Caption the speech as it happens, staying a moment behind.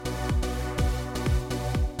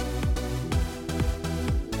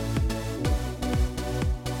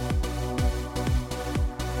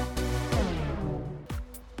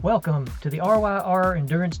Welcome to the RYR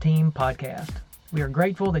Endurance Team podcast. We are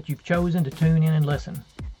grateful that you've chosen to tune in and listen.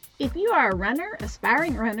 If you are a runner,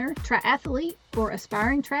 aspiring runner, triathlete, or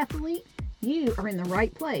aspiring triathlete, you are in the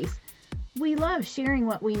right place. We love sharing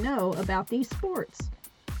what we know about these sports.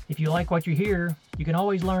 If you like what you hear, you can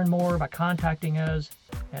always learn more by contacting us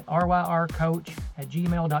at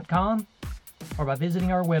ryrcoach@gmail.com or by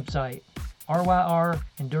visiting our website,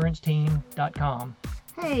 ryrenduranceteam.com.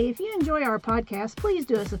 Hey, if you enjoy our podcast, please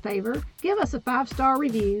do us a favor. Give us a 5-star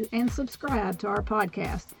review and subscribe to our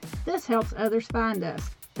podcast. This helps others find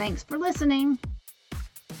us. Thanks for listening.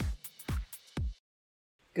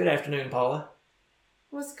 Good afternoon, Paula.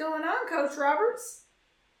 What's going on, Coach Roberts?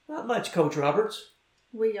 Not much, Coach Roberts.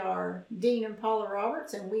 We are Dean and Paula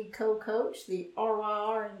Roberts, and we co-coach the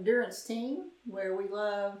RYR Endurance Team, where we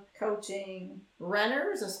love coaching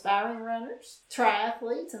runners, aspiring runners,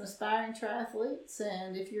 triathletes, and aspiring triathletes.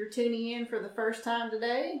 And if you're tuning in for the first time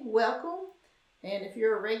today, welcome. And if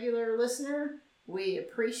you're a regular listener, we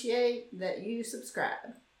appreciate that you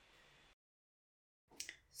subscribe.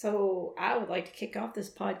 So I would like to kick off this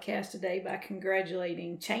podcast today by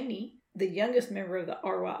congratulating Cheney, the youngest member of the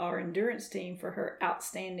RYR Endurance Team, for her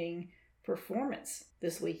outstanding performance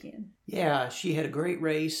this weekend. Yeah, she had a great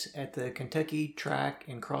race at the Kentucky Track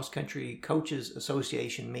and Cross Country Coaches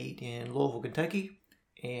Association meet in Louisville, Kentucky.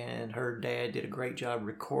 And her dad did a great job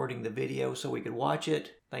recording the video so we could watch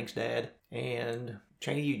it. Thanks, Dad. And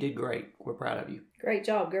Cheney, you did great. We're proud of you. Great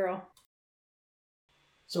job, girl.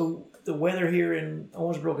 So the weather here in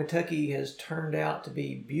Owensboro, Kentucky has turned out to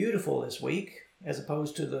be beautiful this week, as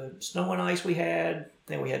opposed to the snow and ice we had.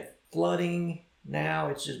 Then we had flooding. Now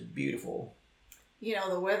it's just beautiful. You know,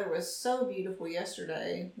 the weather was so beautiful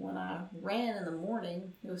yesterday. When I ran in the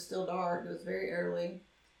morning, it was still dark. It was very early.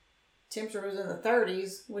 Temperature was in the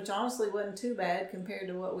 30s, which honestly wasn't too bad compared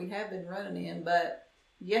to what we have been running in. But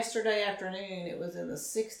yesterday afternoon, it was in the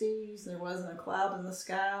 60s. There wasn't a cloud in the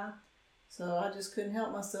sky. So I just couldn't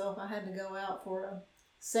help myself. I had to go out for a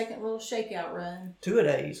second little shakeout run.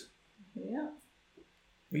 2-a-days. Yeah.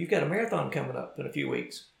 Well, you've got a marathon coming up in a few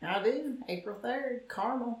weeks. I do. April 3rd,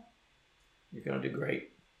 Carmel. You're going to do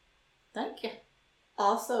great. Thank you.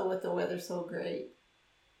 Also, with the weather so great,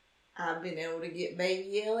 I've been able to get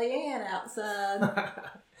baby Ellie-Ann outside.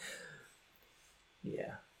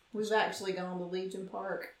 Yeah. We've actually gone to Legion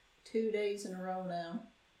Park 2 days in a row now.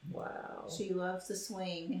 Wow. She loves to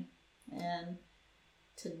swing. And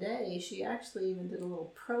today, she actually even did a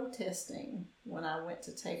little protesting when I went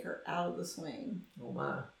to take her out of the swing. Oh,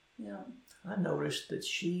 my. Yeah. I noticed that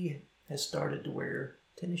she has started to wear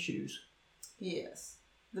tennis shoes. Yes.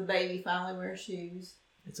 The baby finally wears shoes.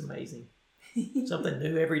 It's amazing. Something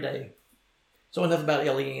new every day. So enough about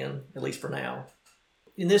Ellie-Ann, at least for now.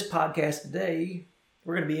 In this podcast today,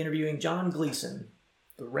 we're going to be interviewing John Gleason,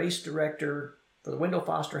 the race director for the Wendell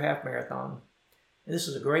Foster Half Marathon. And this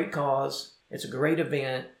is a great cause. It's a great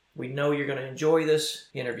event. We know you're going to enjoy this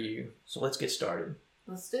interview. So let's get started.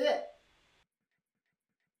 Let's do it.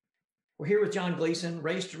 We're here with John Gleason,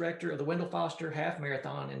 race director of the Wendell Foster Half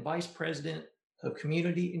Marathon and vice president of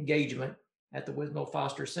community engagement at the Wendell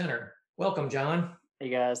Foster Center. Welcome, John. Hey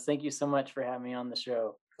guys, thank you so much for having me on the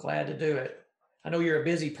show. Glad to do it. I know you're a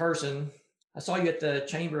busy person. I saw you at the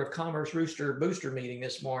Chamber of Commerce Rooster Booster meeting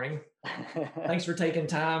this morning. Thanks for taking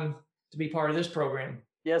time to be part of this program.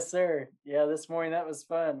 Yes, sir. Yeah, this morning that was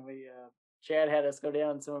fun. Chad had us go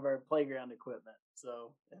down some of our playground equipment,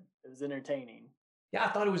 so it was entertaining. Yeah, I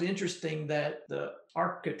thought it was interesting that the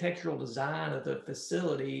architectural design of the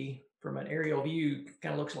facility from an aerial view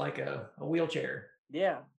kind of looks like a wheelchair.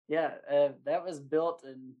 Yeah. That was built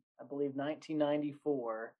in, I believe,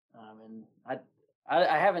 1994, and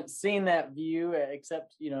I haven't seen that view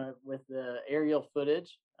except with the aerial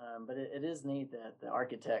footage. But it is neat that the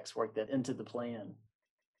architects worked that into the plan.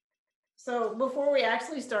 So before we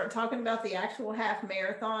actually start talking about the actual half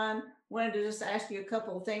marathon, wanted to just ask you a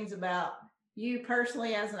couple of things about you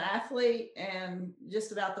personally as an athlete and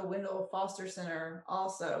just about the Wendell Foster Center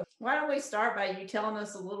also. Why don't we start by you telling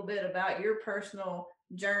us a little bit about your personal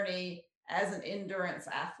journey as an endurance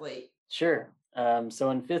athlete? Sure.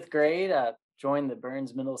 So in 5th grade, I joined the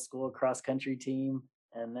Burns Middle School cross country team,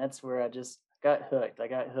 and that's where I just got hooked. I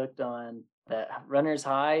got hooked on that runner's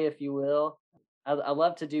high, if you will. I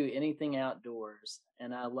love to do anything outdoors,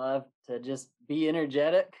 and I love to just be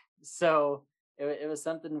energetic. So it was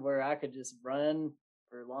something where I could just run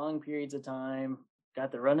for long periods of time,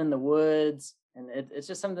 got to run in the woods, and it's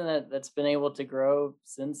just something that's been able to grow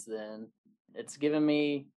since then. It's given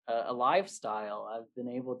me a lifestyle. I've been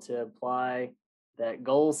able to apply that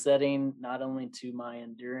goal setting not only to my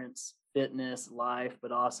endurance fitness life,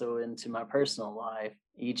 but also into my personal life.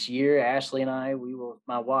 Each year,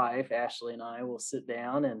 my wife, Ashley and I will sit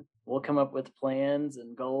down and we'll come up with plans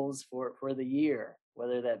and goals for the year,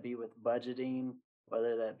 whether that be with budgeting,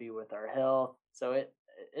 whether that be with our health. So it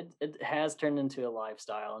has turned into a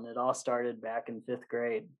lifestyle, and it all started back in 5th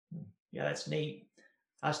grade. Yeah, that's neat.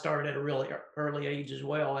 I started at a really early age as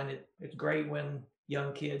well, and it's great when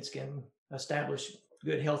young kids can establish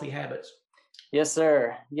good, healthy habits. Yes,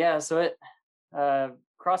 sir. Yeah, so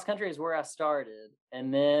cross country is where I started,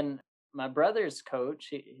 and then my brother's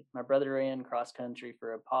coach, my brother ran cross country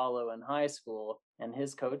for Apollo in high school, and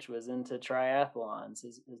his coach was into triathlons.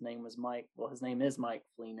 His name was Mike. Well, his name is Mike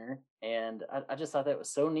Fleener, and I just thought that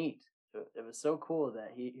was so neat. It was so cool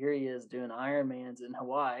that he is doing Ironmans in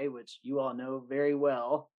Hawaii, which you all know very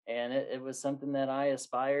well, and it was something that I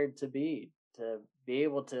aspired to be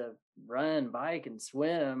able to run, bike, and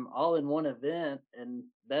swim all in one event, and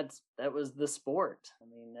that was the sport. I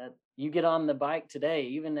mean, that you get on the bike today,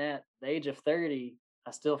 even at the age of 30,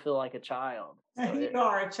 I still feel like a child. So you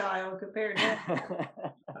are a child compared to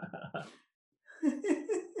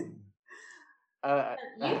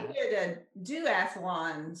you did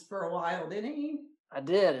duathlons for a while, didn't you? I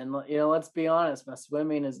did, and let's be honest, my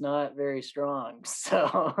swimming is not very strong,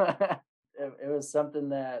 so it was something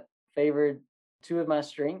that favored two of my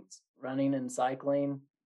strengths, running and cycling.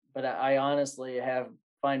 But I honestly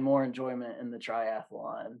find more enjoyment in the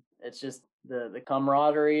triathlon. It's just the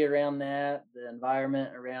camaraderie around that, the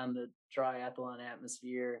environment around the triathlon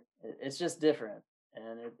atmosphere. It's just different,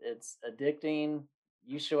 and it's addicting.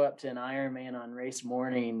 You show up to an Ironman on race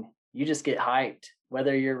morning, you just get hyped,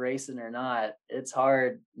 whether you're racing or not. It's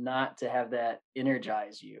hard not to have that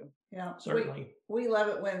energize you. Yeah, certainly. We love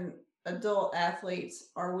it when adult athletes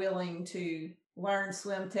are willing to learn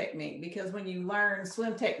swim technique, because when you learn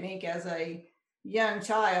swim technique as a young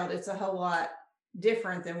child, it's a whole lot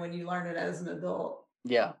different than when you learn it as an adult.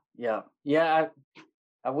 Yeah.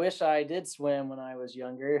 I wish I did swim when I was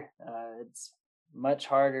younger. It's much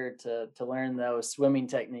harder to learn those swimming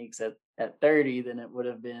techniques at 30 than it would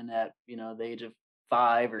have been at the age of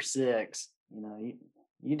 5 or 6.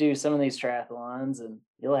 You do some of these triathlons and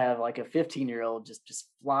you'll have like a 15-year-old just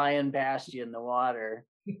flying past you in the water,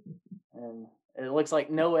 and it looks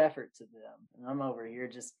like no effort to them, and I'm over here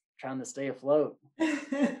just trying to stay afloat.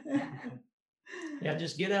 Yeah,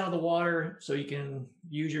 just get out of the water so you can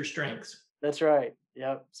use your strengths. That's right.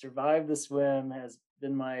 Yep. Survive the swim has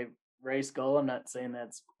been my race goal. I'm not saying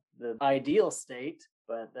that's the ideal state,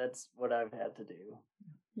 but that's what I've had to do.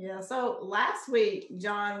 Yeah. So last week,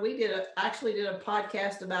 John, we actually did a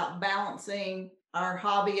podcast about balancing our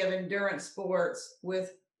hobby of endurance sports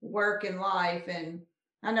with work and life. And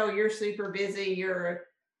I know you're super busy. You're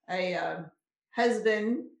a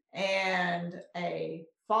husband and a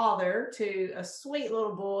father to a sweet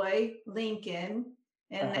little boy, Lincoln.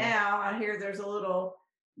 And now I hear there's a little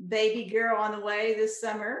baby girl on the way this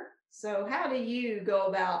summer. So how do you go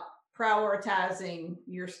about prioritizing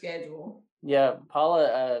your schedule? Yeah,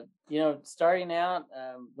 Paula, starting out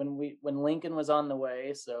when Lincoln was on the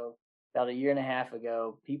way, so about a year and a half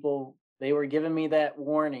ago, they were giving me that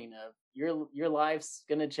warning of your life's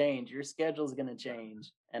going to change, your schedule's going to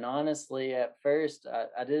change. And honestly, at first,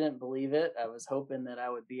 I didn't believe it. I was hoping that I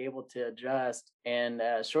would be able to adjust. And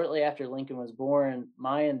shortly after Lincoln was born,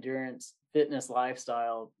 my endurance fitness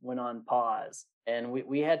lifestyle went on pause. And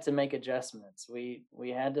we had to make adjustments. We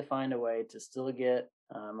had to find a way to still get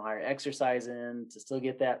our exercise in, to still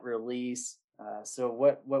get that release. So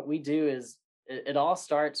what we do is it all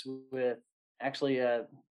starts with actually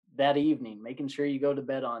that evening, making sure you go to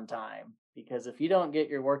bed on time. Because if you don't get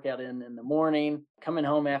your workout in the morning, coming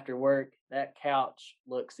home after work, that couch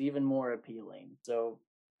looks even more appealing. So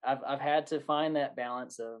I've had to find that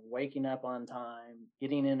balance of waking up on time,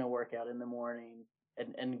 getting in a workout in the morning,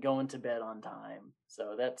 and going to bed on time.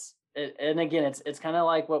 So that's it. And again, it's kind of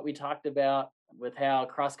like what we talked about with how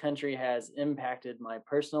cross country has impacted my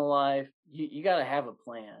personal life. You got to have a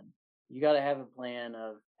plan. You got to have a plan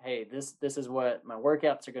of, hey, this is what my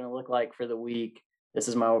workouts are going to look like for the week. This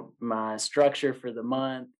is my structure for the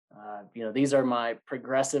month. These are my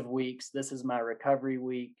progressive weeks. This is my recovery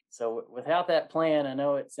week. So without that plan, I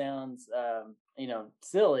know it sounds,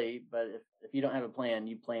 silly, but if you don't have a plan,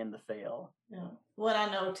 you plan to fail. Yeah. What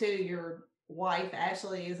I know too, your wife,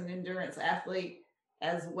 Ashley, is an endurance athlete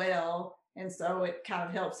as well. And so it kind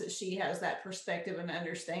of helps that she has that perspective and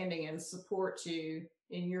understanding and supports you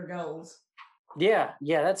in your goals. Yeah,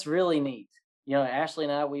 that's really neat. Ashley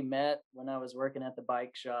and I, we met when I was working at the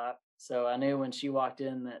bike shop. So I knew when she walked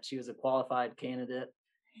in that she was a qualified candidate.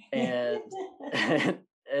 And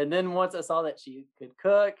And then once I saw that she could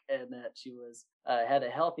cook and that she was had a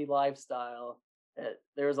healthy lifestyle,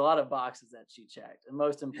 there was a lot of boxes that she checked, and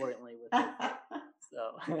most importantly with her faith.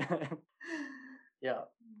 So yeah.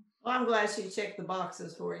 Well, I'm glad she checked the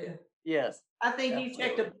boxes for you. Yes. I think you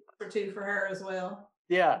checked a Absolutely. box or two for her as well.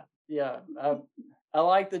 Yeah. I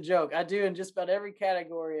like the joke. I do in just about every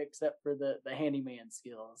category except for the handyman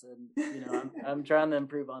skills, and I'm trying to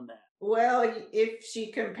improve on that. Well, if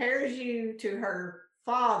she compares you to her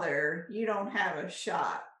father, you don't have a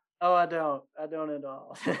shot. Oh, I don't at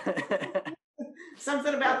all.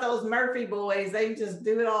 Something about those Murphy boys, they just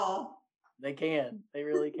do it all. They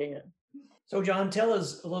really can. So, John, tell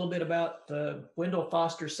us a little bit about the Wendell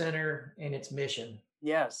Foster Center and its mission.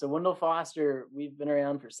 Yeah, so Wendell Foster, we've been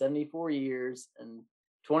around for 74 years, and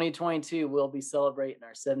 2022 we'll be celebrating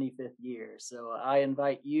our 75th year. So I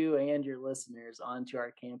invite you and your listeners onto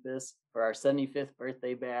our campus for our 75th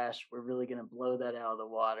birthday bash. We're really going to blow that out of the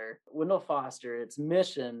water. Wendell Foster, its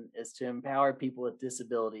mission is to empower people with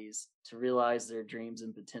disabilities to realize their dreams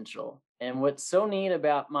and potential. And what's so neat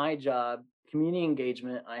about my job, community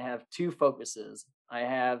engagement, I have two focuses. I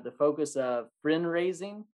have the focus of friend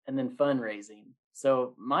raising and then fundraising.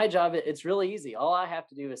 So my job, it's really easy. All I have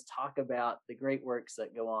to do is talk about the great works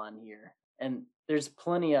that go on here. And there's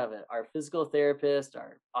plenty of it. Our physical therapist,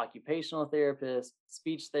 our occupational therapist,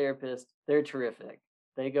 speech therapist, they're terrific.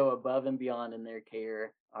 They go above and beyond in their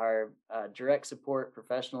care. Our direct support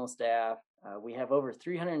professional staff, we have over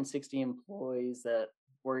 360 employees that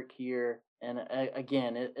work here. And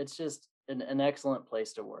again, it's just an excellent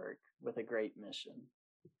place to work with a great mission.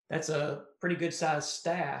 That's a pretty good sized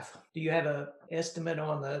staff. Do you have an estimate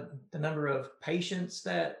on the number of patients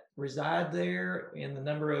that reside there and the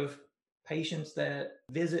number of patients that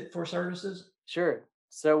visit for services? Sure.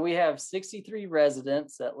 So we have 63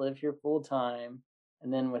 residents that live here full time.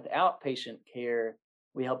 And then with outpatient care,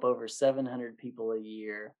 we help over 700 people a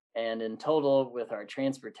year. And in total, with our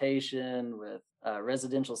transportation, with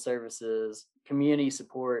residential services, community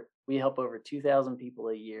support, we help over 2,000 people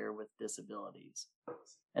a year with disabilities.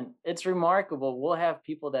 And it's remarkable. We'll have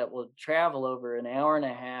people that will travel over an hour and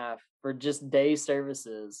a half for just day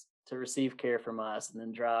services to receive care from us and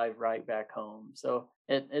then drive right back home. So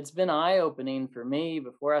it's been eye-opening for me.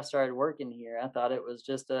 Before I started working here, I thought it was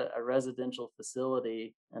just a residential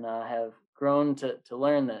facility, and I have grown to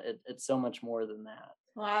learn that it's so much more than that.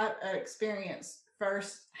 Well, I experienced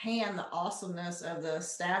firsthand the awesomeness of the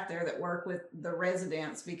staff there that work with the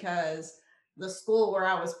residents, because the school where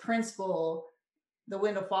I was principal, the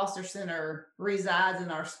Wendell Foster Center, resides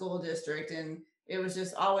in our school district, and it was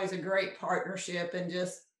just always a great partnership, and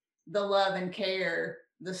just the love and care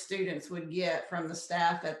the students would get from the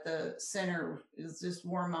staff at the center is just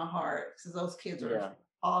warmed my heart, because those kids are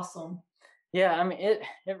awesome. Yeah, I mean,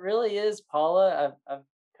 it really is, Paula. I've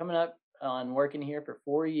coming up on working here for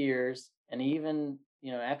 4 years, and even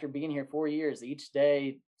after being here 4 years, each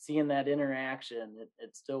day seeing that interaction,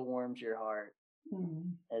 it still warms your heart.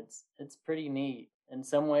 Mm-hmm. It's pretty neat. In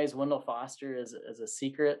some ways, Wendell Foster is a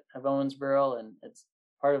secret of Owensboro, and it's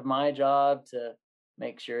part of my job to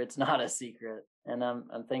make sure it's not a secret. And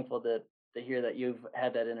I'm thankful to hear that you've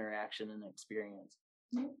had that interaction and experience.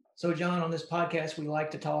 So, John, on this podcast, we like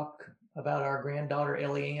to talk about our granddaughter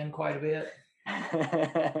Ellie Ann quite a bit.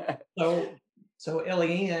 So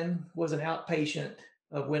Ellie Ann was an outpatient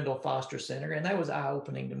of Wendell Foster Center, and that was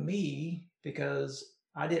eye-opening to me because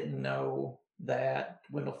I didn't know that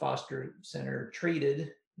Wendell Foster Center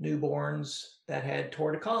treated newborns that had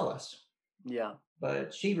torticollis. Yeah.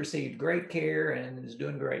 But she received great care and is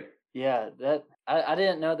doing great. Yeah, I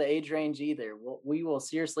didn't know the age range either. We will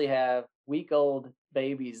seriously have week-old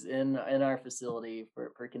babies in our facility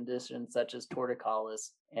for conditions such as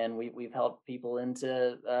torticollis, and we've helped people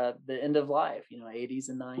into the end of life, 80s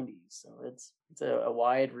and 90s. So it's a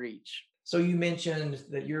wide reach. So you mentioned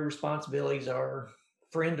that your responsibilities are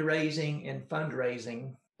friend raising and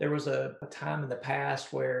fundraising. There was a time in the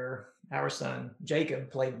past where our son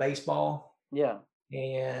Jacob played baseball. Yeah.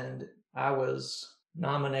 And I was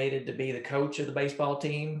nominated to be the coach of the baseball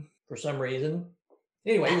team for some reason.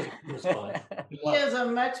 Anyway, it was fun. He is a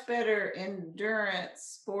much better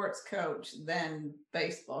endurance sports coach than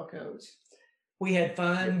baseball coach. We had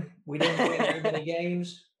fun. We didn't win very many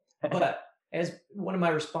games. But as one of my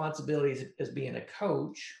responsibilities as being a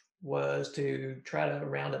coach was to try to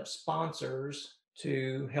round up sponsors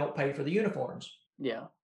to help pay for the uniforms. Yeah.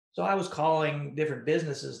 So I was calling different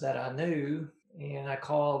businesses that I knew, and I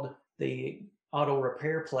called the auto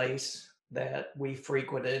repair place that we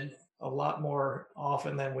frequented a lot more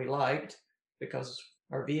often than we liked because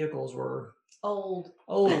our vehicles were old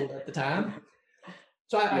at the time.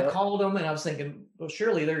 So I Yep. called them and I was thinking, well,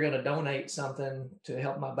 surely they're going to donate something to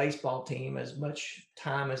help my baseball team, as much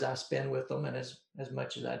time as I spend with them and as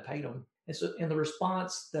much as I paid them. And so, and the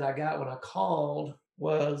response that I got when I called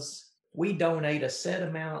was, we donate a set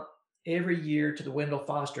amount every year to the Wendell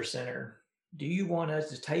Foster Center. Do you want us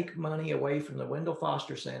to take money away from the Wendell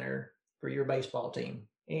Foster Center for your baseball team?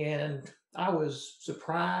 And I was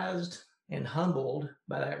surprised and humbled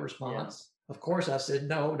by that response. Of course, I said,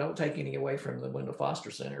 no, don't take any away from the Wendell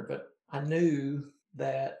Foster Center. But I knew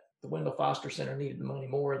that the Wendell Foster Center needed the money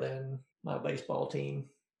more than my baseball team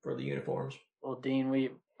for the uniforms. Well, Dean,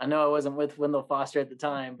 I know I wasn't with Wendell Foster at the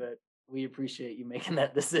time, but we appreciate you making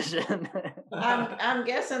that decision. I'm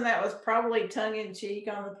guessing that was probably tongue in cheek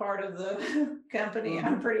on the part of the company.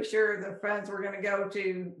 I'm pretty sure the funds were going to go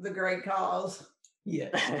to the great cause.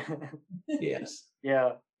 Yes. Yes.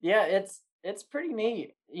 Yeah. It's pretty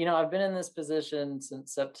neat. I've been in this position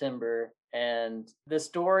since September, and the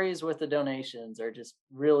stories with the donations are just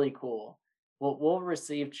really cool. We'll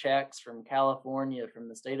receive checks from California, from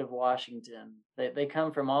the state of Washington. They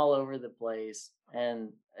come from all over the place. And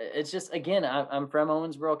it's just, again, I'm from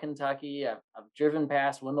Owensboro, Kentucky. I've driven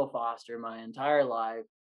past Wendell Foster my entire life,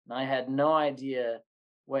 and I had no idea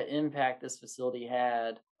what impact this facility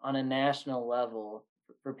had on a national level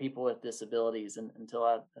for people with disabilities until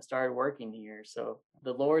I started working here. So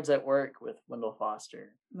the Lord's at work with Wendell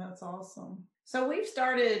Foster. That's awesome. So we've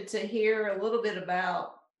started to hear a little bit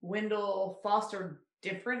about Wendell Foster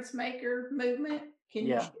Difference Maker movement. Can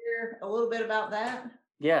you share a little bit about that?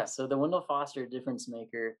 Yeah, so the Wendell Foster Difference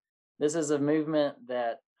Maker, this is a movement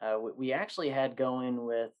that we actually had going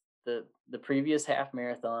with the previous half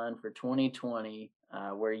marathon for 2020,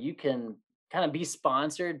 where you can kind of be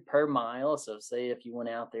sponsored per mile. So say if you went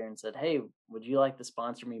out there and said, hey, would you like to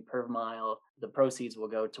sponsor me per mile? The proceeds will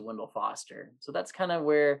go to Wendell Foster. So that's kind of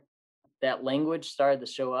where that language started to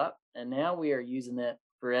show up. And now we are using it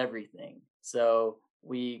for everything. So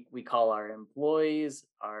we call our employees,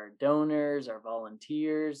 our donors, our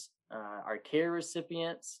volunteers, our care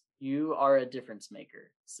recipients, you are a difference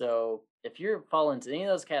maker. So if you fall into any of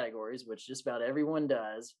those categories, which just about everyone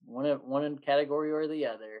does, one category or the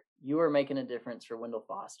other, you are making a difference for Wendell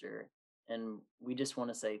Foster. And we just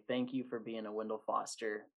want to say thank you for being a Wendell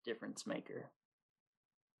Foster difference maker.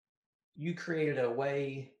 You created a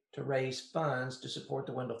way to raise funds to support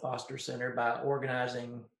the Wendell Foster Center by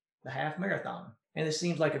organizing the half marathon. And it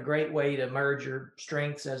seems like a great way to merge your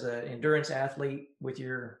strengths as an endurance athlete with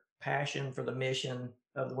your passion for the mission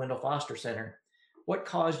of the Wendell Foster Center. What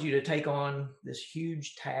caused you to take on this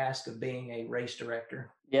huge task of being a race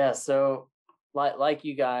director? Yeah, so like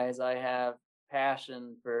you guys, I have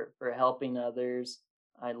passion for helping others.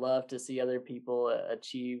 I love to see other people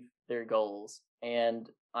achieve their goals. And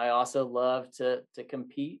I also love to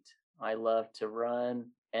compete. I love to run.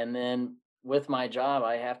 And then with my job,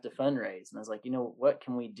 I have to fundraise. And I was like, what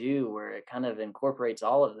can we do where it kind of incorporates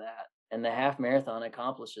all of that? And the half marathon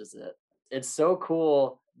accomplishes it. It's so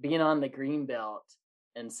cool being on the green belt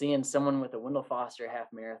and seeing someone with a Wendell Foster half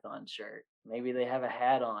marathon shirt. Maybe they have a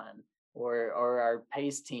hat on, or our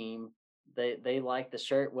pace team, they like the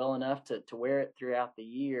shirt well enough to wear it throughout the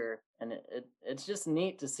year. And it's just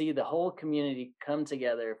neat to see the whole community come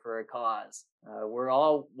together for a cause. We're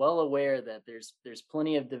all well aware that there's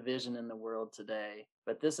plenty of division in the world today,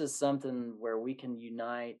 but this is something where we can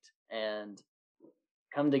unite and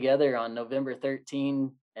come together on November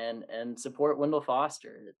 13 and support Wendell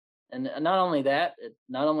Foster. And not only that,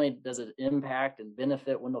 not only does it impact and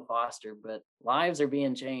benefit Wendell Foster, but lives are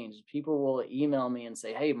being changed. People will email me and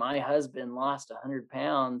say, hey, my husband lost 100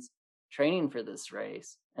 pounds training for this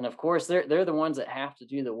race. And of course, they're the ones that have to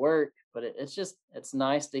do the work, but it's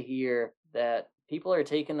nice to hear that people are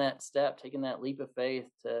taking that step, taking that leap of faith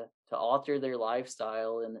to alter their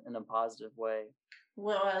lifestyle in a positive way.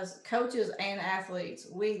 Well, as coaches and athletes,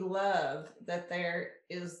 we love that there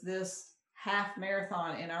is this half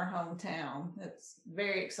marathon in our hometown. It's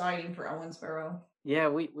very exciting for Owensboro. Yeah,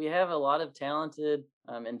 we have a lot of talented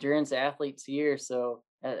endurance athletes here. So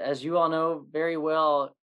as you all know very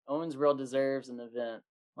well, Owensboro deserves an event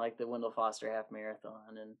like the Wendell Foster Half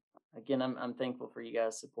Marathon. And again, I'm thankful for you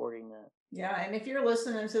guys supporting that. Yeah, and if you're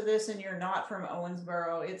listening to this and you're not from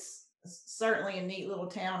Owensboro, it's certainly a neat little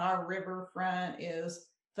town. Our riverfront is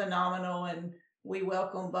phenomenal, and we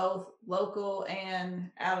welcome both local and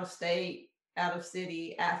out of city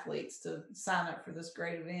athletes to sign up for this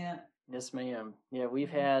great event. Yes, ma'am. Yeah, we've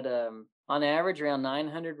had on average around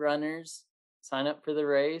 900 runners sign up for the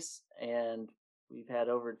race, and We've had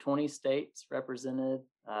over 20 states represented,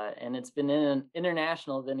 and it's been in an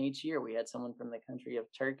international event each year. We had someone from the country of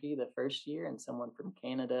Turkey the first year and someone from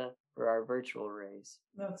Canada for our virtual race.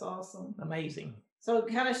 That's awesome. Amazing. So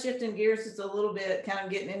kind of shifting gears just a little bit, kind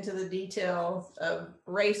of getting into the details of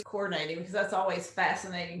race coordinating, because that's always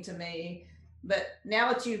fascinating to me. But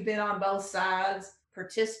now that you've been on both sides,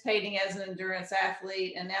 participating as an endurance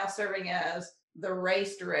athlete and now serving as the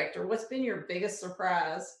race director, what's been your biggest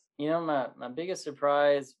surprise? You know, my biggest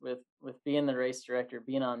surprise with being the race director,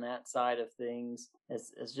 being on that side of things,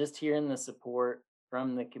 is just hearing the support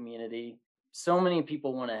from the community. So many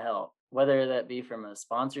people want to help, whether that be from a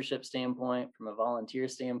sponsorship standpoint, from a volunteer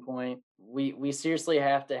standpoint. We seriously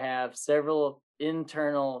have to have several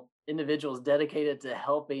internal individuals dedicated to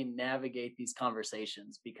helping navigate these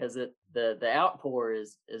conversations, because the outpour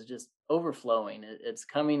is just overflowing. It's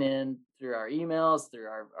coming in through our emails, through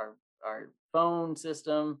our phone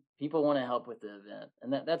system. People want to help with the event,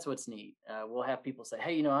 and that's what's neat. We'll have people say,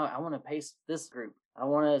 hey, I want to pace this group. I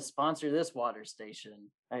want to sponsor this water station.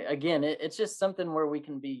 It's just something where we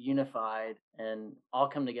can be unified and all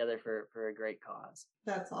come together for a great cause.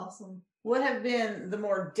 That's awesome. What have been the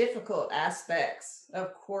more difficult aspects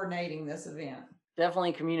of coordinating this event?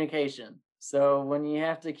 Definitely communication. So when you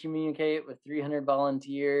have to communicate with 300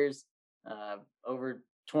 volunteers, over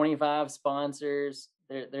 25 sponsors,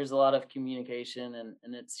 there's a lot of communication,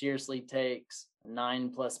 and it seriously takes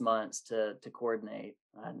 9+ months to coordinate.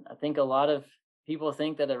 I think a lot of people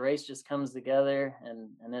think that a race just comes together,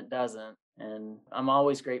 and it doesn't. And I'm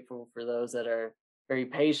always grateful for those that are very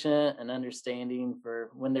patient and understanding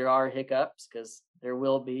for when there are hiccups, because there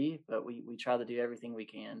will be, but we try to do everything we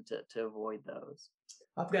can to avoid those.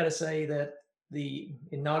 I've got to say that the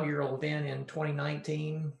inaugural event in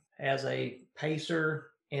 2019, as a pacer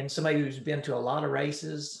and somebody who's been to a lot of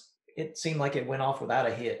races, it seemed like it went off without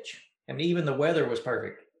a hitch. I mean, even the weather was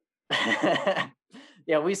perfect.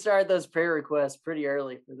 Yeah, we started those prayer requests pretty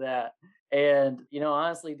early for that. And,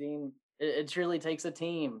 honestly, Dean, it truly takes a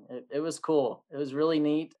team. It was cool. It was really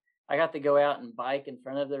neat. I got to go out and bike in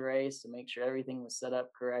front of the race to make sure everything was set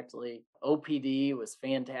up correctly. OPD was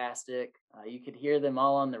fantastic. You could hear them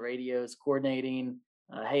all on the radios coordinating.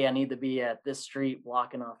 Hey, I need to be at this street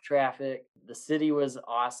blocking off traffic. The city was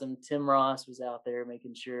awesome. Tim Ross was out there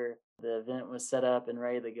making sure the event was set up and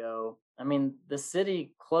ready to go. I mean, the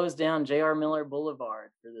city closed down J.R. Miller Boulevard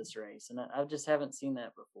for this race, and I just haven't seen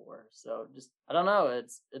that before. So I don't know.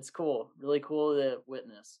 It's cool, really cool to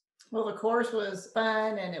witness. Well, the course was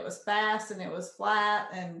fun, and it was fast, and it was flat,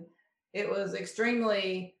 and it was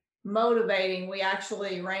extremely motivating. We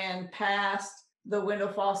actually ran past the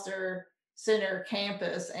Wendell Foster Center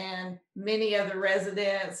campus, and many of the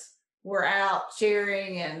residents were out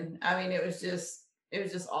cheering, and I mean, it was just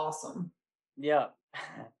awesome. Yeah.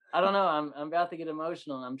 I don't know. I'm about to get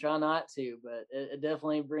emotional, and I'm trying not to, but it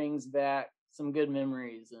definitely brings back some good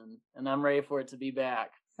memories, and I'm ready for it to be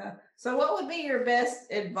back. So what would be your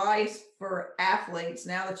best advice for athletes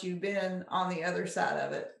now that you've been on the other side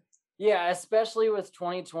of it? Yeah, especially with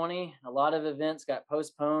 2020, a lot of events got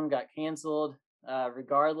postponed, got canceled.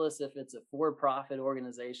 Regardless if it's a for-profit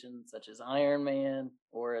organization such as Ironman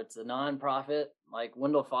or it's a nonprofit like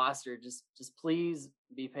Wendell Foster, just please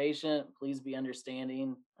be patient. Please be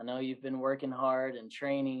understanding. I know you've been working hard and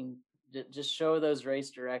training. Just show those race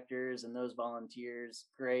directors and those volunteers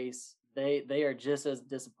grace. They are just as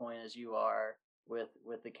disappointed as you are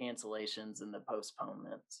with the cancellations and the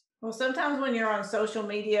postponements. Well, sometimes when you're on social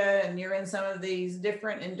media and you're in some of these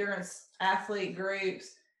different endurance athlete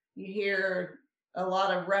groups, you hear a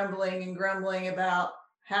lot of rumbling and grumbling about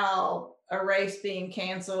how a race being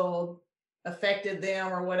canceled affected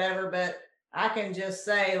them or whatever. But I can just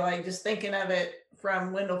say, just thinking of it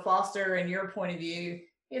from Wendell Foster and your point of view,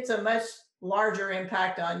 it's a much larger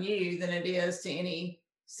impact on you than it is to any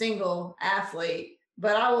single athlete.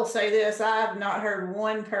 But I will say this, I have not heard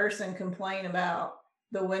one person complain about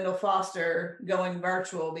the Wendell Foster going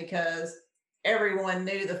virtual, because everyone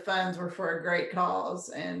knew the funds were for a great cause.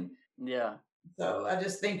 And yeah. So I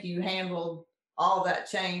just think you handled all that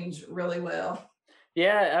change really well.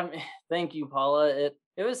 Yeah, thank you, Paula.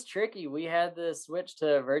 It was tricky. We had to switch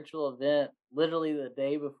to a virtual event literally the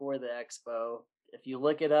day before the expo. If you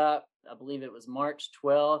look it up, I believe it was March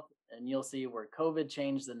 12th, and you'll see where COVID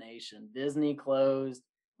changed the nation. Disney closed,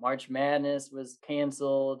 March Madness was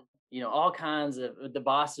canceled, all kinds of, the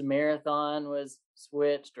Boston Marathon was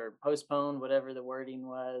switched or postponed, whatever the wording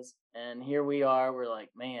was. And here we are, we're like,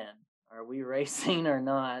 man, are we racing or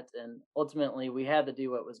not? And ultimately, we had to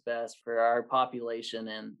do what was best for our population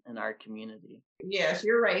and our community. Yes,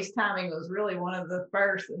 your race timing was really one of the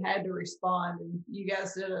first that had to respond, and you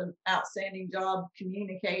guys did an outstanding job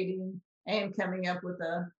communicating and coming up with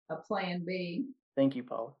a plan B. Thank you,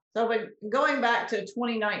 Paula. So, but going back to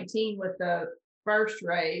 2019 with the first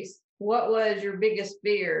race, what was your biggest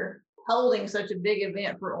fear holding such a big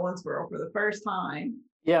event for Owensboro for the first time?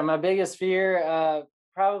 Yeah, my biggest fear,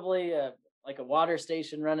 probably like a water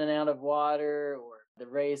station running out of water, or the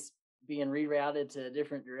race being rerouted to a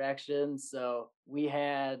different direction. So we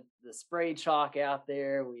had the spray chalk out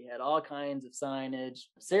there. We had all kinds of signage.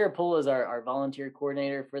 Sarah Poole is our volunteer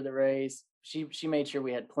coordinator for the race. She made sure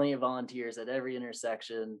we had plenty of volunteers at every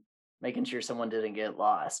intersection, making sure someone didn't get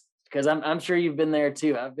lost. Because I'm sure you've been there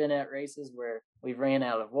too. I've been at races where we've ran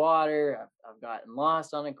out of water. I've gotten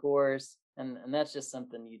lost on a course, and that's just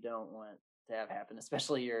something you don't want to have happen,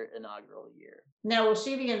 especially your inaugural year. Now, will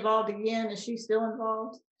she be involved again? Is she still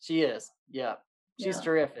involved? She is. Yeah. She's Yeah.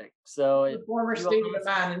 terrific. So A former student of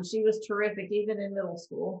mine, and she was terrific even in middle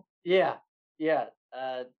school. Yeah. Yeah.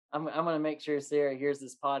 I'm going to make sure Sarah hears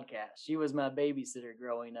this podcast. She was my babysitter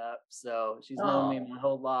growing up, so she's known me my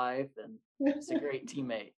whole life, and she's a great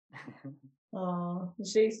teammate. Oh,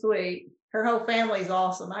 she's sweet. Her whole family's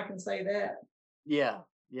awesome. I can say that. Yeah.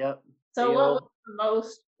 Yep. So, what was the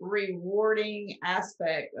most rewarding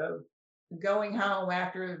aspect of going home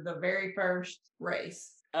after the very first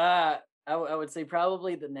race? I would say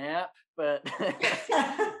probably the nap, but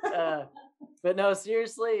but no,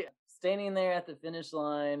 seriously, standing there at the finish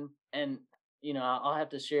line, and I'll have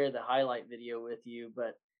to share the highlight video with you,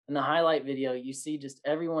 but in the highlight video, you see just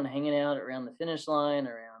everyone hanging out around the finish line,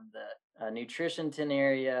 around the nutrition tin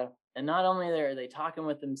area, and not only are they talking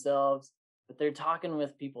with themselves, but they're talking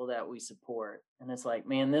with people that we support. And it's like,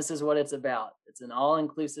 man, this is what it's about. It's an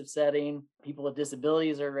all-inclusive setting. People with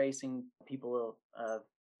disabilities are racing. People of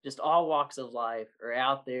just all walks of life are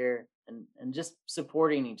out there and just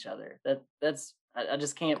supporting each other. I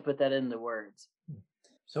just can't put that into words.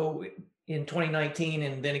 So in 2019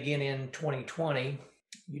 and then again in 2020,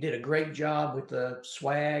 you did a great job with the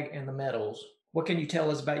swag and the medals. What can you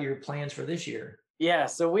tell us about your plans for this year? Yeah,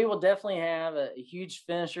 so we will definitely have a huge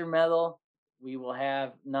finisher medal. We will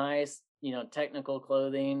have nice, technical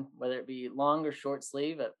clothing, whether it be long or short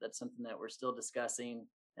sleeve. That's something that we're still discussing.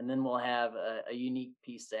 And then we'll have a unique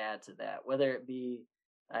piece to add to that, whether it be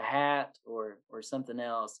a hat or something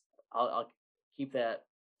else. I'll keep that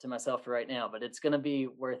to myself for right now, but it's going to be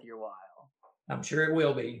worth your while. I'm sure it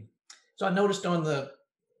will be. So I noticed on the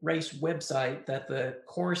race website that the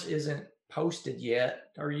course isn't posted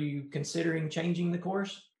yet. Are you considering changing the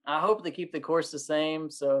course? I hope to keep the course the same.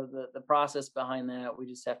 So the process behind that, we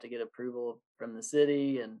just have to get approval from the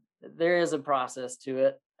city, and there is a process to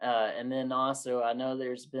it. And then also, I know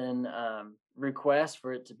there's been requests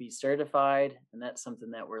for it to be certified, and that's something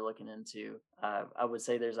that we're looking into. I would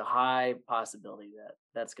say there's a high possibility that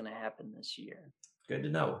that's going to happen this year. Good to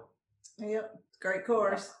know. Yep, great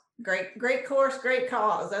course. Great course, great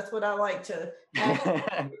cause. That's what I like to have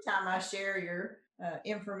every time I share your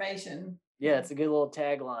information. Yeah, it's a good little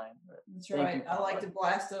tagline. That's right. I like to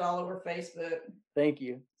blast it all over Facebook. Thank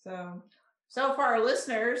you. So for our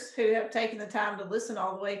listeners who have taken the time to listen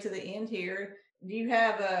all the way to the end here, do you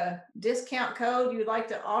have a discount code you'd like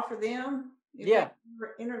to offer them? Yeah.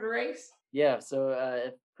 Enter the race? Yeah. So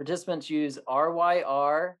if participants use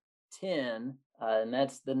RYR10, and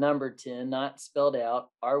that's the number 10, not spelled out,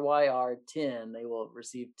 RYR10, they will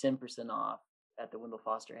receive 10% off at the Wendell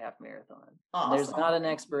Foster Half Marathon. Awesome. There's not an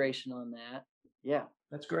expiration on that. Yeah.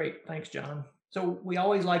 That's great. Thanks, John. So we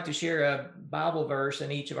always like to share a Bible verse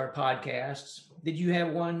in each of our podcasts. Did you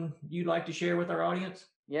have one you'd like to share with our audience?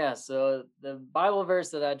 Yeah. So the Bible verse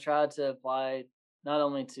that I try to apply not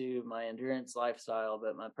only to my endurance lifestyle,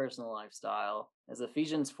 but my personal lifestyle is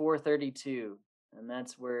Ephesians 4:32. And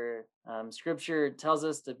that's where Scripture tells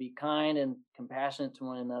us to be kind and compassionate to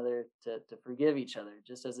one another, to forgive each other,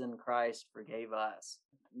 just as in Christ forgave us.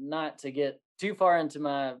 Not to get too far into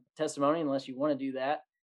my testimony, unless you want to do that.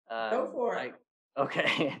 Go for it.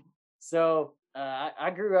 Okay. So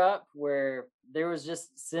I grew up where there was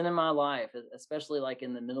just sin in my life, especially like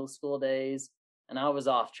in the middle school days, and I was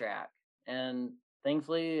off track. And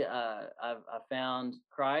thankfully, I found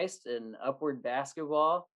Christ in Upward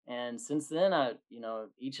Basketball. And since then,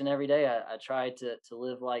 each and every day, I try to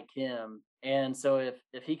live like him. And so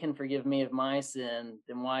if he can forgive me of my sin,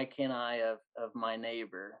 then why can't I of my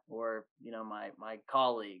neighbor or, my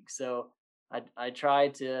colleague? So I try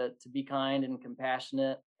to be kind and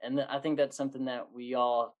compassionate. And I think that's something that we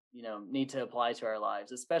all need to apply to our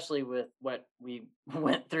lives, especially with what we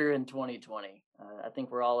went through in 2020. I think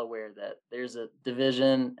we're all aware that there's a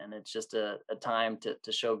division, and it's just a time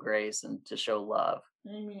to show grace and to show love.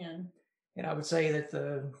 Amen. And I would say that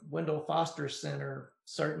the Wendell Foster Center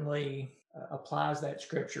certainly applies that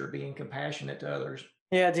scripture, being compassionate to others.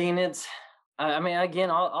 Yeah, Dean, again,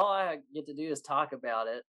 all I get to do is talk about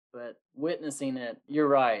it, but witnessing it, you're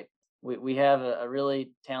right. We have a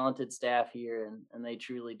really talented staff here, and they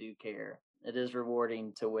truly do care. It is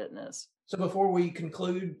rewarding to witness. So before we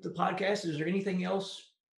conclude the podcast, is there anything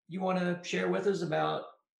else you want to share with us about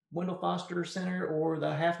Wendell Foster Center or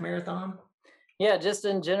the half marathon? Yeah, just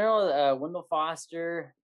in general, Wendell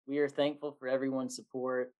Foster, we are thankful for everyone's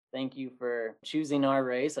support. Thank you for choosing our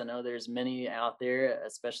race. I know there's many out there,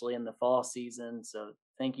 especially in the fall season. So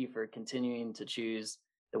thank you for continuing to choose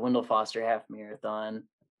the Wendell Foster Half Marathon.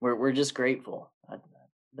 We're just grateful.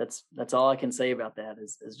 That's all I can say about that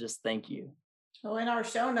is just thank you. Well, in our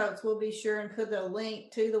show notes, we'll be sure and put a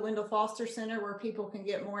link to the Wendell Foster Center where people can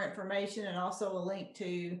get more information, and also a link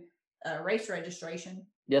to race registration.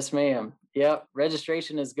 Yes, ma'am. Yep,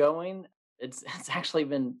 registration is going. It's actually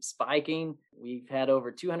been spiking. We've had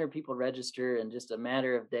over 200 people register in just a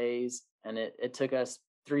matter of days, and it took us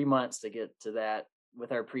 3 months to get to that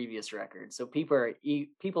with our previous record. So people are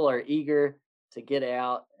eager to get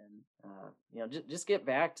out and just get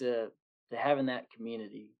back to having that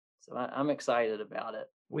community. So I'm excited about it.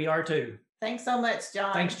 We are too. Thanks so much,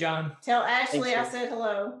 John. Thanks, John. Tell Ashley Thanks, I said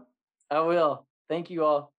hello. I will. Thank you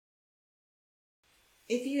all.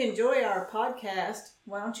 If you enjoy our podcast,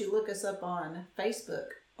 why don't you look us up on Facebook,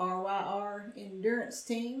 RYR Endurance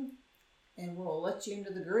Team, and we'll let you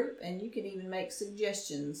into the group, and you can even make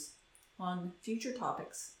suggestions on future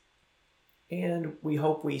topics. And we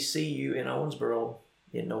hope we see you in Owensboro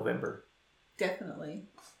in November. Definitely.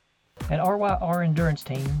 At RYR Endurance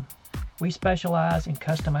Team, we specialize in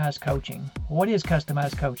customized coaching. What is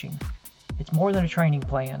customized coaching? It's more than a training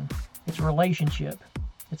plan. It's a relationship.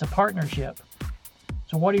 It's a partnership.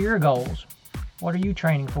 So what are your goals? What are you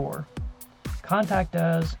training for? Contact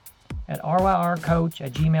us at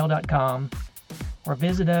ryrcoach@gmail.com or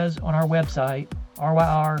visit us on our website,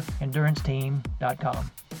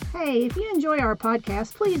 ryrenduranceteam.com. Hey, if you enjoy our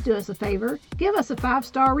podcast, please do us a favor. Give us a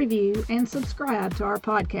 5-star review and subscribe to our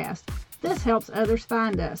podcast. This helps others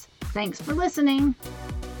find us. Thanks for listening.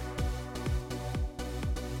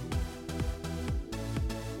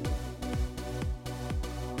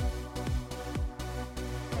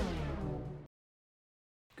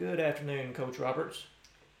 Good afternoon, Coach Roberts.